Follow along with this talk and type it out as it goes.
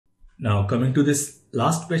Now coming to this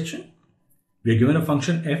last question, we are given a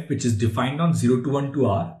function f which is defined on 0 to 1 to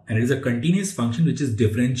r, and it is a continuous function which is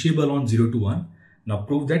differentiable on 0 to 1. Now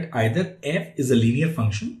prove that either f is a linear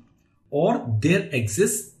function or there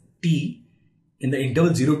exists t in the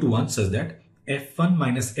interval 0 to 1 such that f1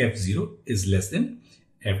 minus f0 is less than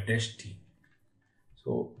f dash t.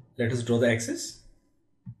 So let us draw the axis.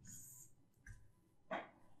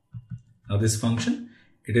 Now this function,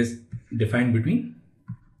 it is defined between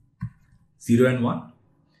 0 and 1.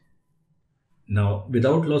 Now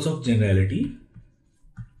without loss of generality,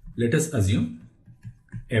 let us assume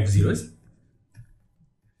f0 is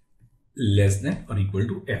less than or equal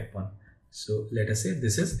to f1. So let us say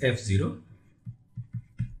this is f0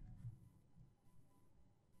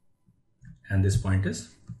 and this point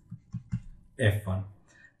is f1.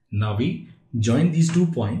 Now we join these 2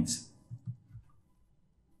 points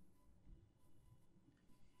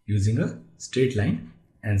using a straight line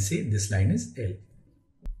and say this line is L.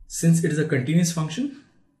 Since it is a continuous function,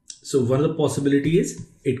 so one of the possibility is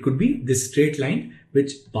it could be this straight line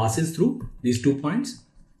which passes through these 2 points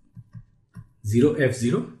 0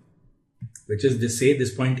 f0, which is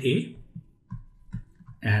this point A,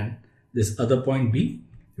 and this other point B,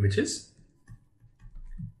 which is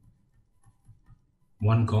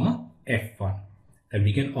 1 comma f1, and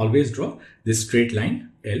we can always draw this straight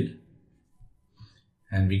line L,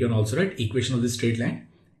 and we can also write equation of this straight line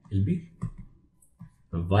will be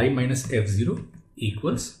y minus f0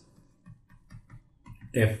 equals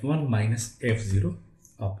f1 minus f0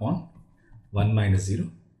 upon 1 minus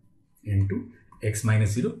 0 into x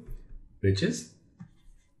minus 0, which is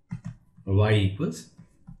y equals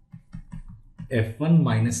f1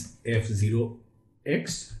 minus f0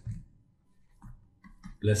 x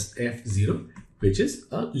plus f0, which is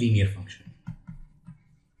a linear function.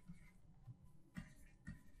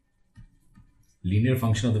 Linear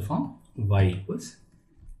function of the form y equals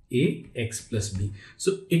ax plus b.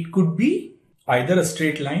 So it could be either a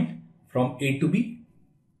straight line from a to b,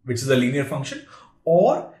 which is a linear function,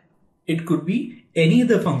 or it could be any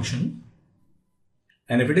other function.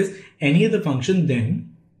 And if it is any other function,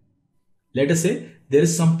 then let us say there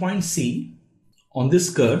is some point C on this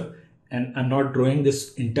curve, and I'm not drawing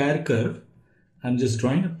this entire curve, I'm just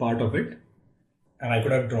drawing a part of it, and I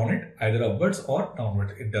could have drawn it either upwards or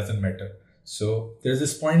downwards, it doesn't matter. So there is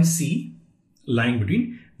this point C lying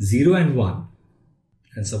between 0 and 1,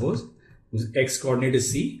 and suppose whose x coordinate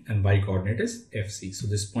is C and y coordinate is FC. So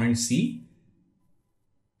this point C,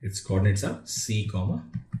 its coordinates are C comma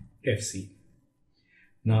FC.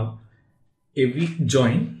 Now if we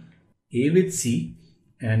join A with C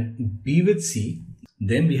and B with C,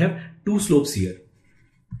 then we have 2 slopes here,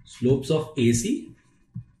 slopes of AC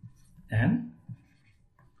and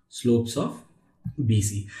slopes of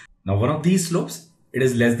BC. Now one of these slopes, it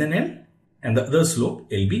is less than L, and the other slope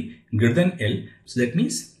will be greater than L. So that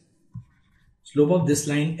means slope of this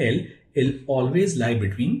line L will always lie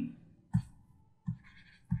between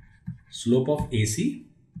slope of AC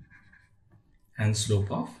and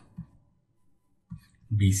slope of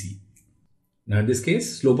BC. Now in this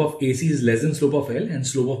case, slope of AC is less than slope of L and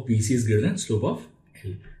slope of BC is greater than slope of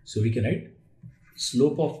L. So we can write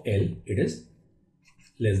slope of L, it is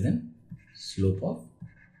less than slope of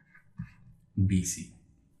BC.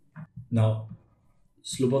 Now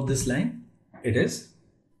slope of this line, it is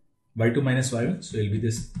y2 minus y1, so it will be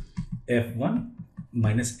this f1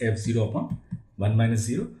 minus f0 upon 1 minus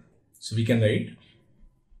 0. So we can write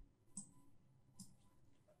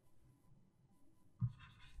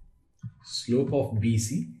slope of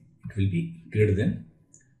BC, it will be greater than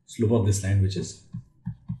slope of this line, which is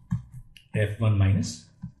f1 minus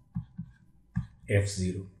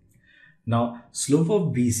f0. Now slope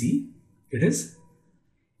of BC, it is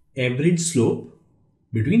average slope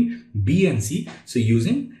between B and C. So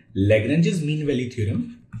using Lagrange's mean value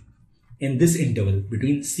theorem, in this interval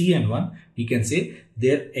between C and 1, we can say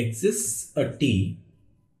there exists a T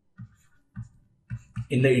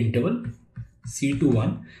in the interval C to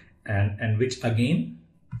 1, and which again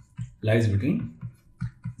lies between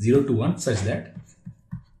 0 to 1 such that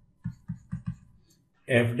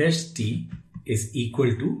f dash t is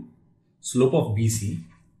equal to slope of BC,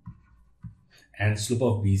 and slope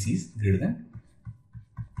of BC is greater than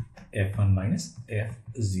f1 minus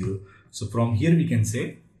f0. So from here we can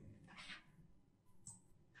say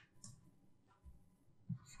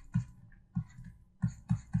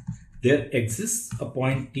there exists a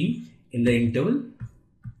point T in the interval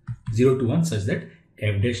 0 to 1 such that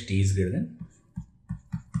f dash t is greater than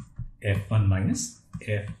f1 minus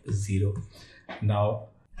f0. Now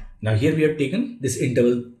here we have taken this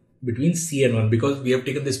interval between C and 1 because we have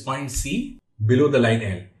taken this point C below the line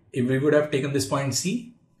L. if we would have taken this point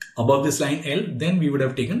C above this line L, then we would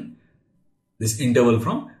have taken this interval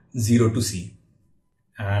from 0 to C.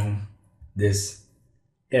 And this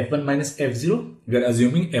F1 minus F0, we are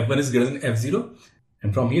assuming F1 is greater than F0.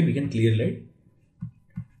 And from here we can clearly write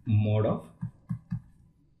mod of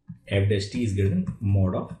F dash t is greater than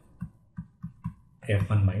mod of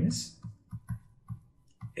F1 minus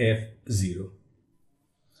F0.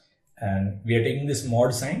 And we are taking this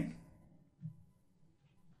mod sign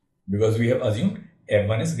because we have assumed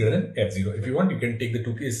F1 is greater than F0. If you want, you can take the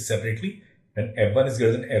two cases separately. When F1 is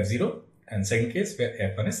greater than F0, and second case where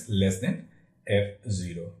F1 is less than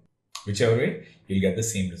F0. Whichever way, you'll get the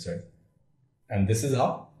same result. And this is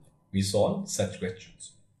how we solve such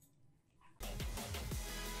questions.